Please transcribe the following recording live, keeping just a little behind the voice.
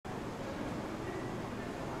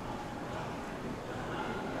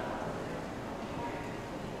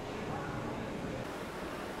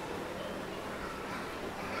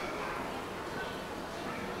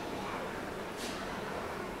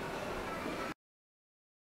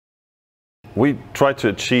We try to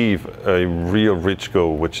achieve a real rich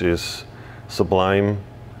goal, which is sublime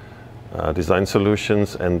design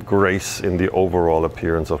solutions and grace in the overall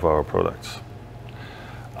appearance of our products.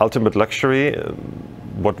 Ultimate luxury,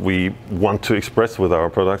 what we want to express with our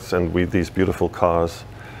products and with these beautiful cars,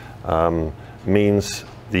 means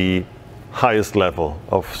the highest level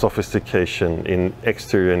of sophistication in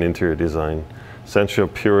exterior and interior design, sensual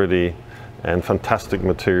purity and fantastic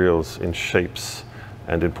materials in shapes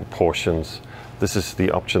and in proportions. This is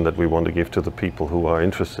the option that we want to give to the people who are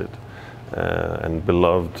interested and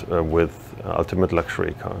beloved with ultimate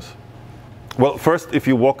luxury cars. Well, first, if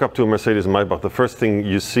you walk up to a Mercedes-Maybach, the first thing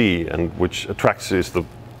you see and which attracts you is the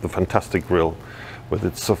fantastic grille with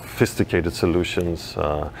its sophisticated solutions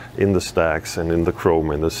in the stacks and in the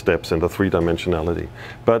chrome and the steps and the three-dimensionality.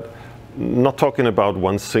 But not talking about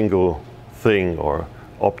one single thing or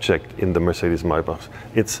object in the Mercedes-Maybach.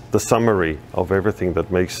 It's the summary of everything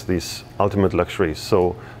that makes these ultimate luxuries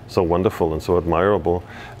so wonderful and so admirable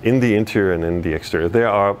in the interior and in the exterior. There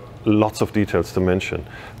are lots of details to mention,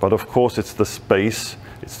 but of course it's the space,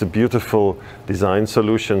 it's the beautiful design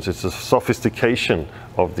solutions, it's the sophistication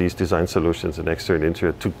of these design solutions in exterior and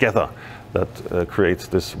interior together that creates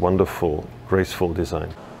this wonderful, graceful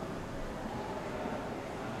design.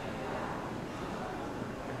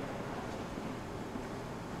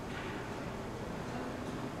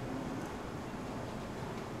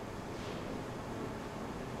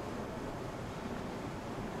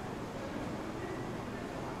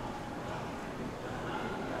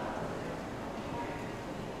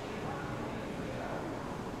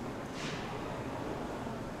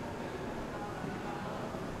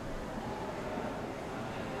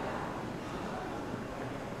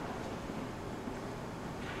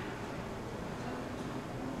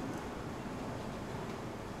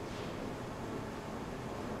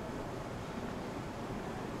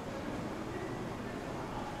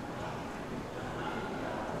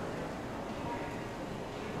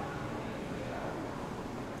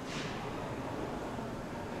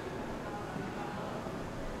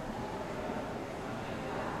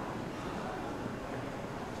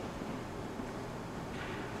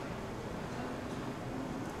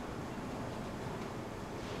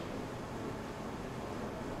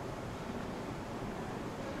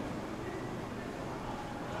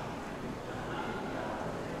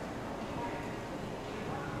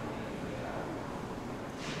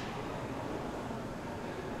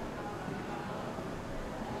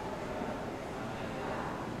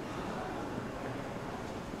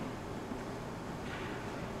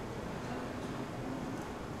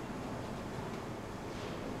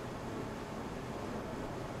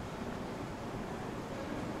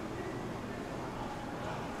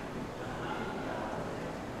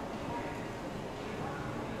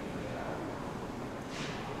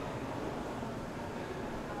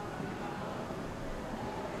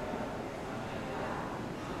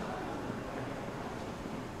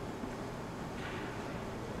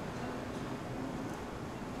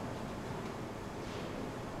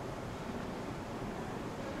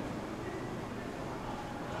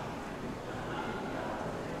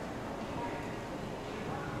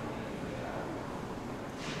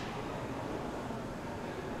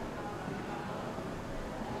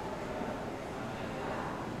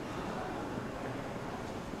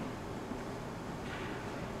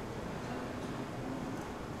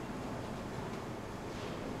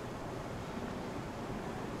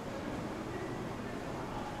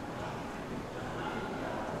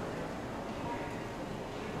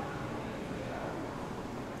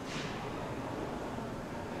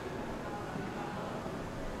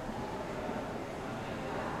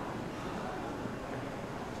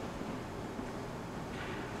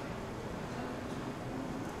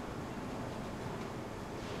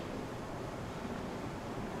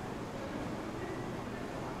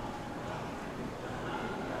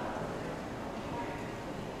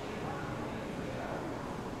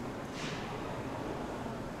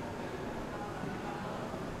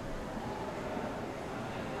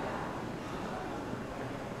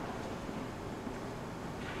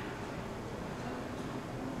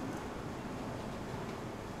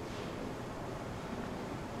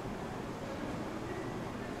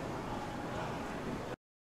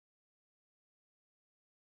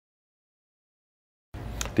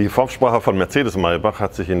 Die Formsprache von Mercedes-Maybach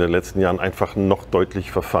hat sich in den letzten Jahren einfach noch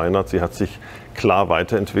deutlich verfeinert. Sie hat sich klar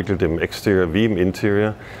weiterentwickelt im Exterior wie im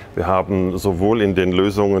Interior. Wir haben sowohl in den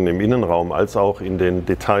Lösungen im Innenraum als auch in den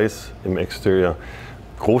Details im Exterior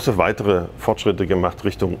große weitere Fortschritte gemacht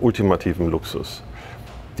Richtung ultimativen Luxus.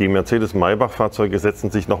 Die Mercedes-Maybach-Fahrzeuge setzen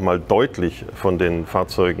sich nochmal deutlich von den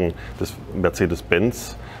Fahrzeugen des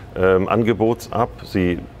Mercedes-Benz Angebots ab.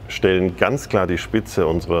 Sie stellen ganz klar die Spitze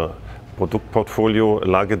unserer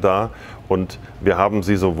Produktportfolio-Lage dar und wir haben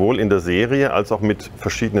sie sowohl in der Serie als auch mit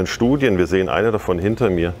verschiedenen Studien, wir sehen eine davon hinter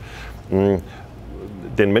mir,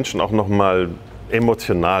 den Menschen auch nochmal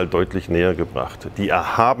emotional deutlich näher gebracht. Die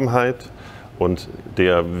Erhabenheit und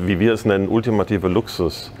der, wie wir es nennen, ultimative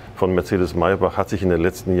Luxus von Mercedes-Maybach hat sich in den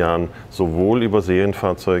letzten Jahren sowohl über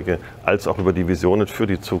Serienfahrzeuge als auch über die Visionen für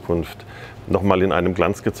die Zukunft nochmal in einem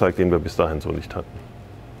Glanz gezeigt, den wir bis dahin so nicht hatten.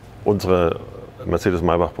 Unsere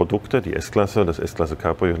Mercedes-Maybach-Produkte, die S-Klasse, das S-Klasse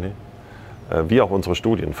Cabriolet, wie auch unsere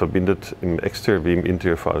Studien, verbindet im Exterior wie im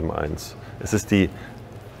Interior vor allem eins. Es ist die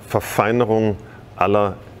Verfeinerung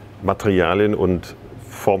aller Materialien und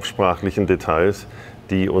formsprachlichen Details,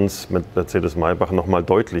 die uns mit Mercedes-Maybach nochmal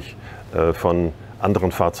deutlich von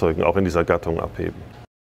anderen Fahrzeugen auch in dieser Gattung abheben.